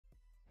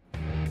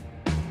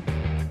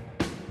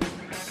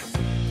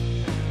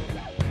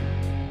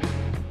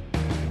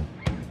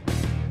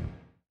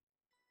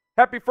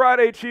Happy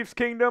Friday, Chiefs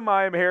Kingdom.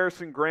 I am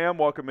Harrison Graham.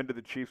 Welcome into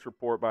the Chiefs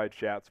Report by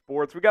Chat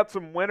Sports. We got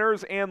some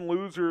winners and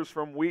losers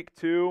from Week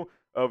 2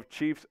 of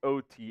Chiefs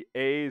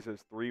OTAs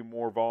as 3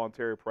 more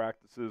voluntary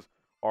practices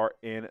are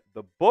in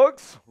the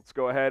books. Let's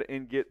go ahead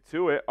and get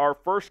to it. Our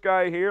first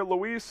guy here,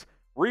 Louis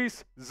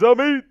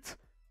Rees-Zammit,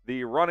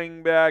 the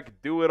running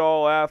back,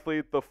 do-it-all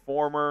athlete, the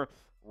former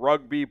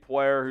rugby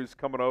player who's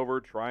coming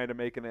over trying to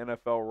make an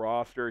NFL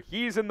roster.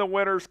 He's in the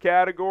winners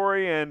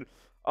category, and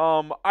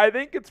I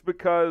think it's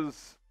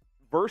because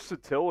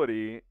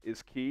versatility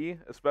is key,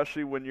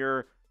 especially when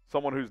you're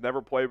someone who's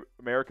never played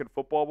American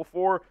football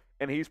before,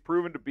 and he's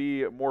proven to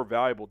be more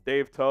valuable.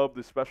 Dave Toub,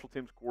 the special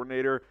teams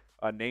coordinator,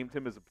 named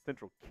him as a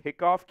potential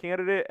kickoff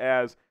candidate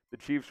as the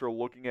Chiefs are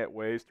looking at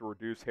ways to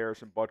reduce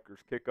Harrison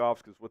Butker's kickoffs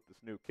because with this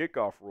new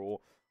kickoff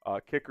rule,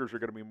 kickers are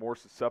going to be more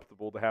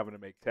susceptible to having to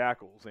make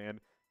tackles, and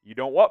you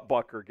don't want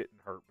Butker getting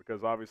hurt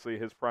because obviously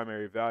his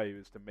primary value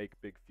is to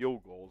make big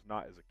field goals,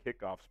 not as a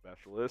kickoff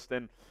specialist.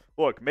 And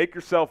look, make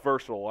yourself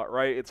versatile,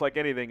 right? It's like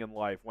anything in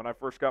life. When I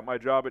first got my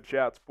job at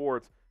Chat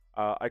Sports,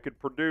 I could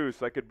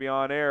produce, I could be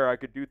on air, I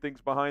could do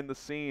things behind the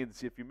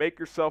scenes. If you make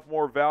yourself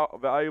more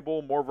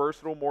valuable, more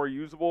versatile, more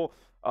usable,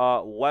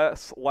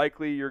 less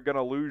likely you're going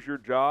to lose your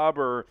job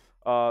or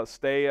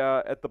stay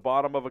at the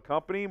bottom of a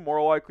company,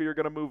 more likely you're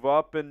going to move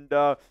up and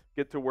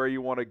get to where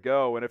you want to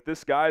go. And if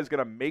this guy is going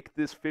to make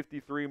this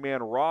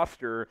 53-man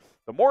roster,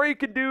 the more he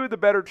can do, the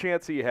better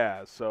chance he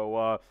has.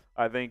 So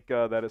I think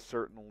that is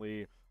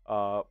certainly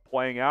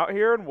playing out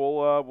here, and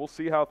we'll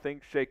see how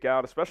things shake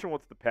out, especially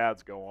once the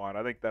pads go on.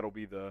 I think that'll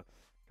be the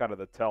kind of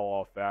the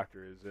tell-all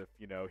factor is if,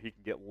 you know, he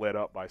can get lit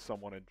up by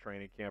someone in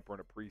training camp or in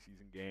a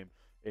preseason game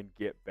and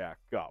get back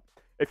up.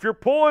 If you're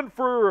pulling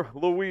for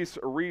Louis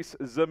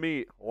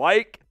Rees-Zammit,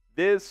 like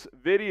this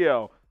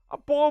video. I'm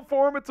pulling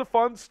for him. It's a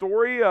fun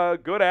story.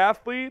 Good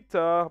athlete.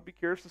 I'll be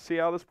curious to see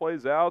how this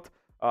plays out.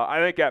 I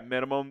think at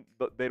minimum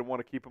they'd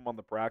want to keep him on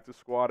the practice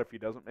squad if he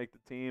doesn't make the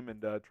team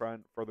and try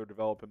and further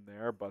develop him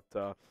there.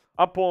 But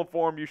I'm pulling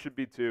for him. You should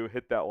be too.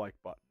 Hit that like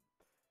button.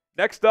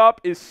 Next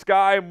up is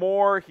Skyy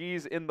Moore.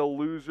 He's in the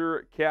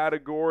loser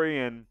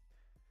category. And,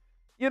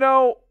 you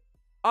know,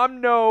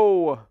 I'm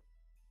no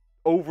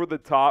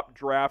over-the-top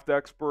draft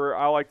expert.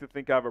 I like to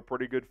think I have a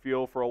pretty good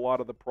feel for a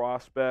lot of the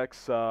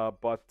prospects.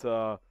 But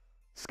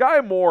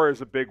Skyy Moore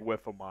is a big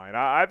whiff of mine.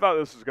 I thought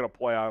this was going to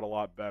play out a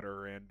lot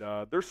better.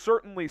 And there's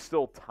certainly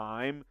still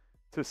time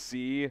to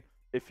see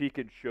if he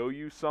can show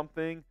you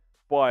something.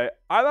 But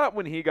I thought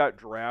when he got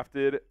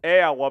drafted, A,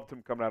 I loved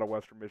him coming out of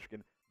Western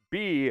Michigan.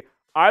 B,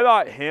 I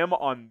thought him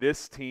on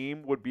this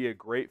team would be a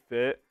great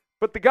fit.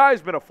 But the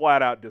guy's been a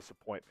flat-out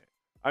disappointment.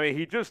 I mean,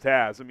 he just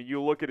has. I mean,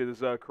 you look at his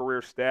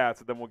career stats,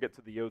 and then we'll get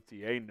to the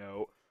OTA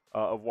note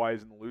of why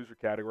he's in the loser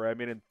category. I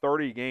mean, in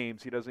 30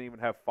 games, he doesn't even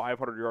have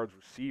 500 yards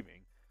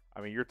receiving.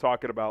 I mean, you're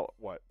talking about,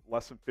 what,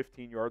 less than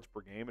 15 yards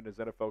per game in his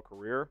NFL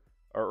career?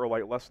 Or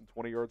like less than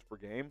 20 yards per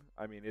game?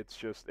 I mean, it's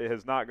just, it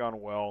has not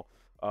gone well.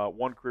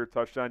 1 career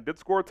touchdown. Did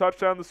score a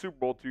touchdown in the Super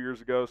Bowl 2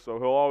 years ago, so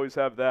he'll always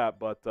have that.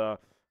 But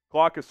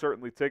clock is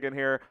certainly ticking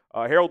here.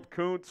 Harold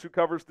Kuntz, who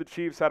covers the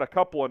Chiefs, had a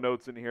couple of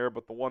notes in here,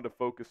 but the one to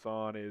focus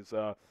on is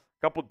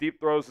couple deep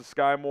throws to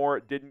Skyy Moore.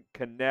 It didn't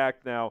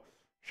connect. Now,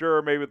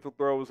 sure, maybe the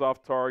throw was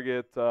off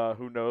target.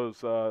 Who knows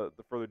the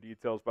further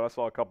details. But I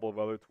saw a couple of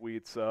other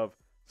tweets of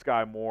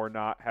Skyy Moore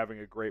not having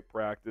a great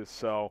practice.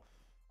 So,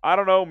 I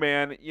don't know,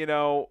 man. You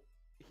know,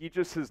 he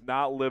just has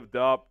not lived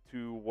up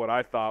to what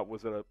I thought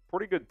was a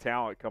pretty good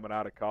talent coming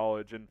out of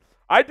college. And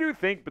I do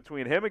think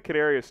between him and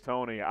Kadarius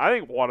Toney, I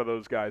think one of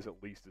those guys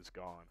at least is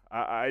gone.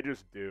 I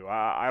just do.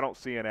 I don't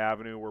see an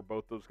avenue where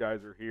both those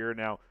guys are here.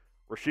 Now,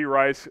 Rashee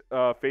Rice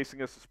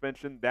facing a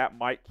suspension, that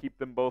might keep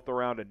them both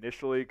around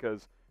initially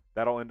because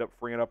that'll end up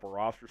freeing up a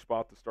roster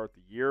spot to start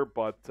the year.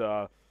 But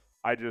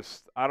I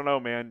don't know,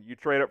 man. You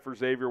trade up for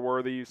Xavier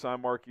Worthy, you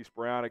sign Marquise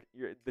Brown.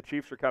 The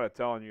Chiefs are kind of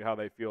telling you how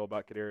they feel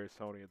about Kadarius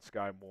Toney and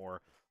Skyy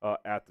Moore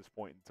at this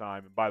point in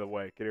time. And by the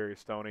way,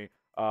 Kadarius Toney,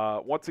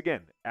 once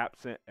again,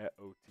 absent at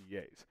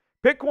OTAs.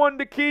 Pick one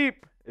to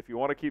keep. If you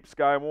want to keep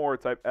Skyy Moore,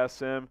 type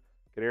SM.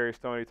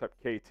 Kadarius Toney, type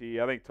KT.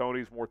 I think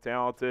Toney's more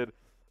talented.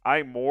 I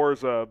think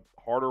Moore's a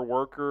harder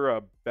worker,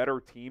 a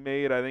better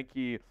teammate. I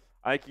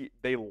think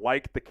they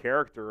like the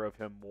character of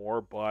him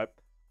more, but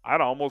I'd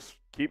almost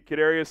keep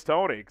Kadarius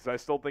Toney because I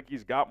still think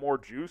he's got more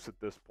juice at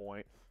this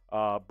point.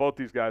 Both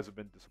these guys have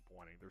been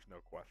disappointing. There's no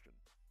question.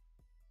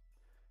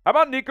 How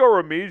about Nikko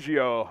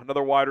Remigio,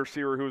 another wide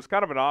receiver who was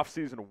kind of an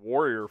offseason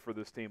warrior for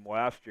this team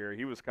last year.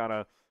 He was kind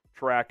of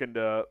tracking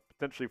to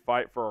potentially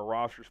fight for a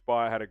roster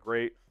spot, had a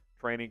great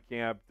training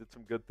camp, did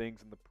some good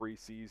things in the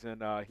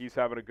preseason. He's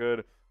having a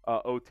good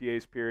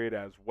OTAs period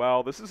as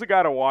well. This is a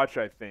guy to watch,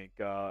 I think.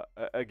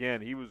 Again,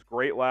 he was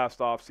great last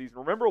offseason.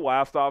 Remember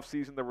last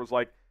offseason there was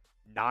like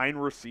 9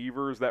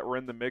 receivers that were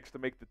in the mix to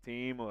make the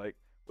team, like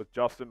with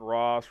Justin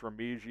Ross,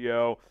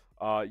 Remigio.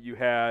 You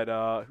had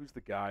who's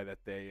the guy that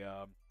they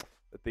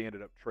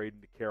ended up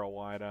trading to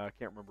Carolina? I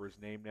can't remember his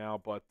name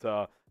now,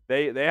 but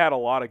they had a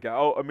lot of guys.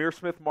 Oh, Amir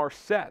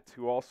Smith-Marset,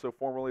 who also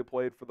formerly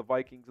played for the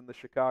Vikings and the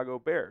Chicago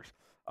Bears.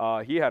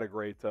 He had a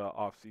great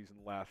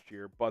offseason last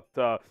year. But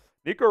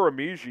Nikko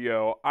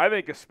Remigio, I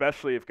think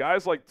especially if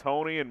guys like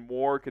Toney and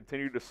Moore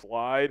continue to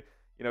slide,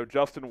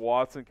 Justin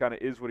Watson kind of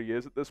is what he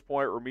is at this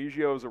point.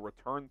 Remigio is a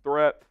return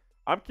threat.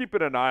 I'm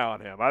keeping an eye on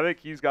him. I think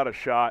he's got a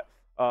shot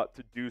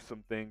to do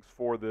some things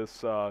for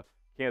this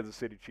Kansas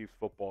City Chiefs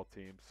football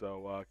team.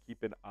 So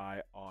keep an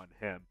eye on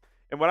him.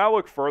 And when I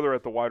look further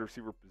at the wide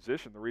receiver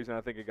position, the reason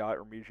I think a guy like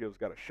Remigio's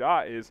got a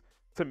shot is,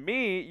 to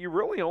me, you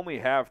really only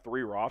have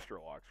 3 roster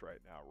locks right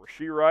now.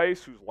 Rashee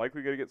Rice, who's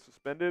likely going to get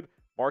suspended,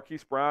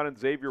 Marquise Brown, and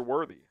Xavier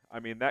Worthy.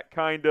 I mean, that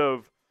kind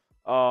of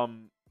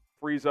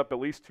frees up at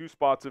least 2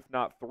 spots, if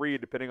not 3,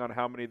 depending on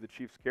how many the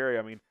Chiefs carry.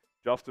 I mean,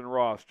 Justin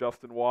Ross,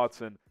 Justin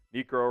Watson,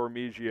 Nikko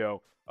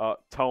Remigio,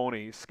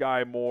 Toney,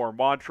 Skyy Moore,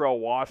 Montrell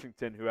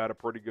Washington, who had a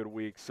pretty good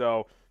week.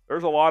 So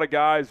there's a lot of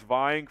guys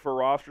vying for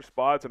roster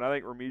spots, and I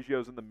think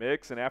Remigio's in the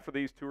mix. And after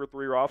these 2 or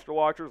 3 roster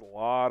locks, there's a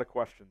lot of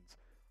questions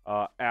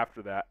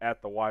after that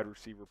at the wide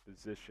receiver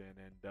position,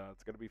 and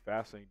it's going to be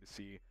fascinating to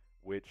see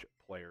which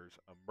players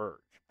emerge.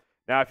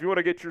 Now, if you want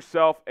to get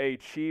yourself a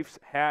Chiefs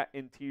hat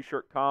and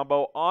T-shirt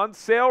combo on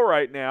sale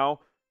right now,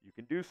 you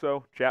can do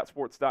so.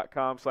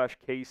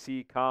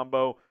 Chatsports.com/KC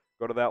combo.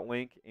 Go to that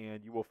link,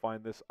 and you will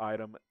find this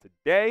item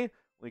today.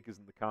 Link is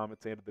in the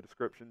comments and in the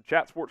description.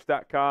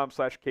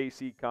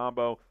 Chatsports.com/KC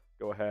combo.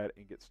 Go ahead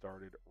and get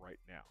started right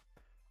now.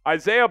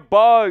 Isaiah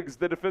Buggs,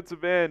 the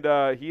defensive end,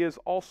 he is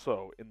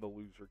also in the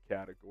loser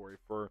category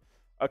for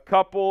a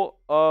couple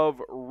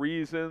of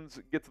reasons.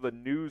 Get to the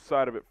news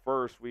side of it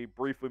first. We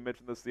briefly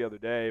mentioned this the other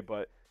day,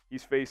 but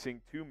he's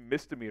facing 2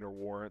 misdemeanor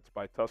warrants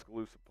by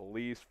Tuscaloosa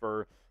police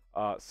for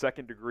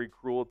second-degree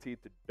cruelty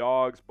to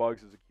dogs.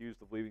 Buggs is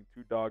accused of leaving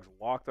 2 dogs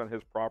locked on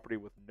his property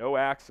with no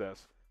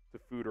access to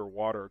food or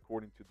water,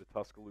 according to the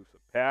Tuscaloosa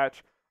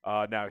Patch.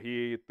 Now,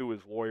 he, through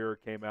his lawyer,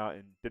 came out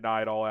and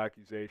denied all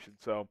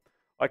accusations. So,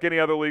 like any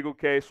other legal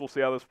case, we'll see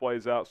how this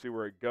plays out, see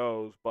where it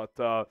goes.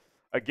 But,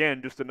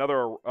 again, just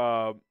another,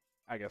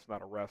 I guess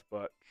not arrest,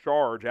 but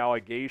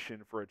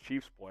allegation for a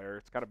Chiefs player.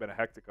 It's kind of been a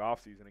hectic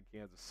offseason in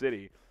Kansas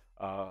City.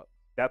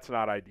 That's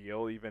not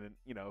ideal, even,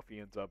 if he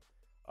ends up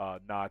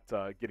not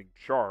getting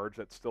charged.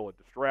 That's still a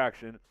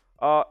distraction.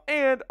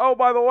 And, oh,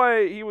 by the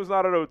way, he was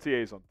not at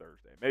OTAs on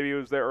Thursday. Maybe he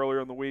was there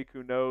earlier in the week.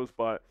 Who knows?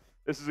 But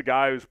this is a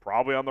guy who's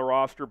probably on the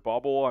roster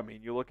bubble. I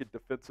mean, you look at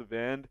defensive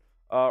end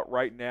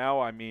right now.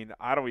 I mean,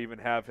 I don't even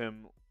have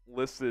him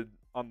listed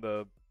on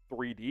the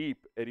 3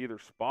 deep at either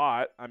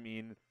spot. I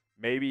mean,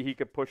 maybe he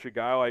could push a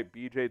guy like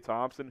B.J.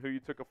 Thompson, who you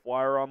took a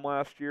flyer on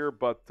last year.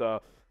 But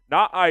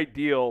not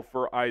ideal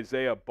for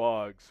Isaiah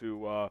Buggs,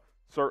 who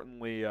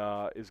certainly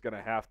is going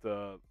to have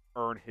to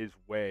earn his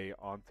way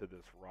onto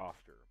this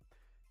roster.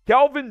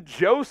 Kelvin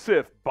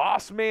Joseph,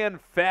 Boss Man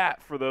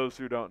Fat, for those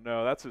who don't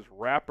know. That's his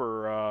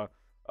rapper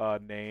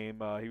name.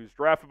 He was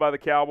drafted by the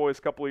Cowboys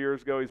a couple of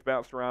years ago. He's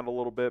bounced around a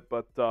little bit,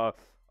 but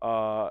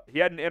he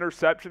had an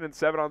interception in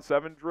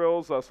 7-on-7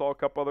 drills. I saw a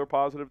couple other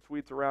positive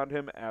tweets around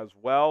him as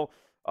well.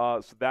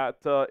 So that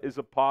is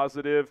a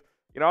positive.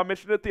 I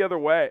mentioned it the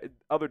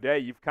other day.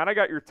 You've kind of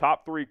got your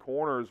top 3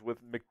 corners with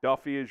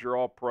McDuffie as your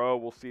all-pro.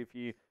 We'll see if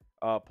he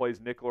plays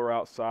nickel or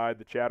outside.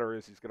 The chatter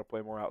is he's going to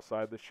play more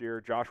outside this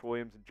year. Josh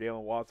Williams and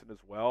Jalen Watson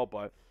as well.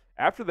 But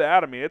after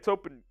that, I mean, it's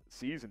open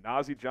season.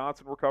 Najee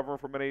Johnson recovering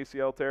from an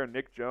ACL tear.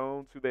 Nick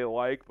Jones, who they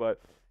like,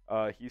 but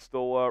he's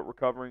still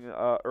recovering,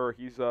 or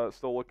he's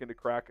still looking to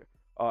crack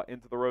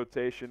into the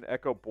rotation.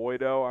 Echo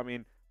Boydo. I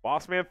mean,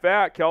 Boss Man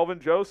Fat,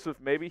 Kelvin Joseph,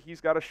 maybe he's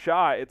got a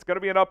shot. It's going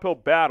to be an uphill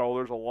battle.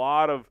 There's a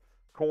lot of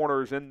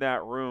corners in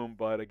that room,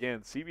 but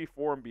again,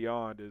 CB4 and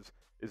beyond is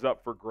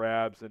up for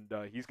grabs, and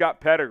he's got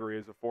pedigree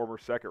as a former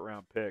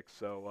second-round pick.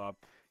 So,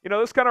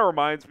 this kind of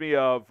reminds me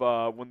of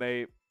when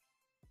they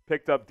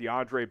picked up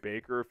DeAndre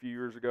Baker a few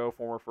years ago,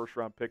 former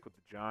first-round pick with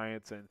the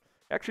Giants, and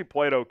actually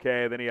played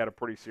okay. Then he had a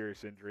pretty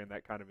serious injury, and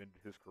that kind of ended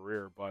his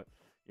career. But,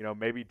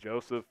 maybe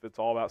Joseph, it's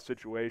all about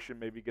situation.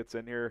 Maybe he gets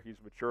in here. He's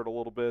matured a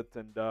little bit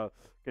and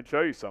can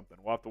show you something.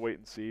 We'll have to wait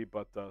and see,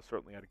 but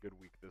certainly had a good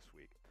week this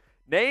week.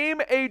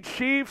 Name a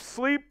Chiefs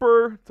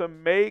sleeper to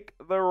make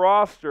the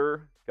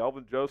roster.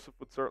 Kelvin Joseph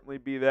would certainly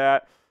be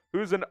that.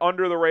 Who's an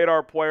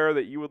under-the-radar player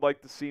that you would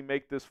like to see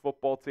make this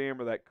football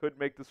team or that could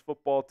make this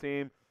football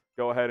team?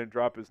 Go ahead and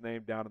drop his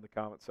name down in the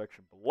comment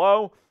section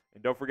below.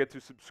 And don't forget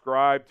to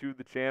subscribe to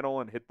the channel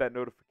and hit that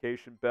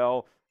notification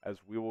bell as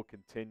we will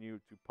continue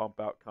to pump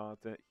out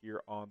content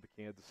here on the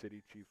Kansas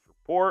City Chiefs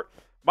Report.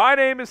 My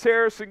name is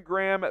Harrison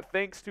Graham.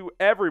 Thanks to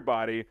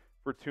everybody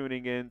for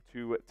tuning in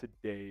to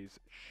today's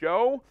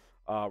show.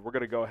 We're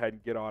going to go ahead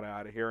and get on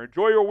out of here.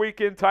 Enjoy your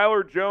weekend.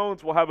 Tyler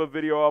Jones will have a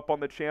video up on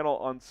the channel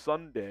on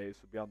Sunday, so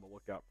be on the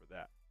lookout for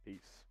that.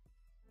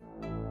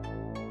 Peace.